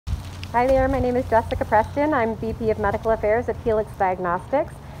Hi there, my name is Jessica Preston. I'm VP of Medical Affairs at Helix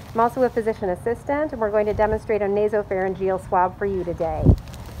Diagnostics. I'm also a physician assistant, and we're going to demonstrate a nasopharyngeal swab for you today.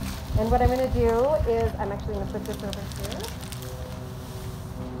 And what I'm going to do is, I'm actually going to put this over here.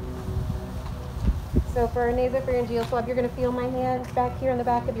 So for a nasopharyngeal swab, you're going to feel my hand back here on the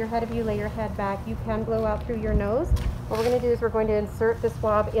back of your head. If you lay your head back, you can blow out through your nose. What we're going to do is we're going to insert the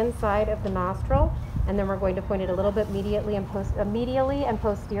swab inside of the nostril, and then we're going to point it a little bit medially and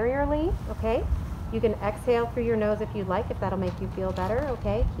posteriorly, okay? You can exhale through your nose if you'd like, if that'll make you feel better,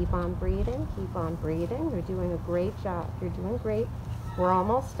 okay? Keep on breathing, keep on breathing. You're doing a great job. You're doing great. We're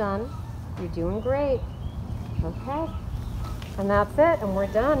almost done. You're doing great. Okay. And that's it, and we're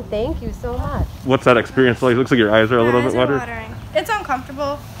done. Thank you so much. What's that experience like? Looks like your eyes are a little bit wetter. Watering. It's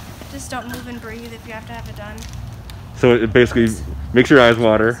uncomfortable. Just don't move and breathe if you have to have it done. So it basically makes your eyes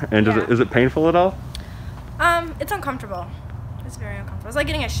water, and is it painful at all? It's uncomfortable. It's very uncomfortable. It's like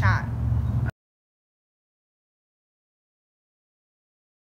getting a shot.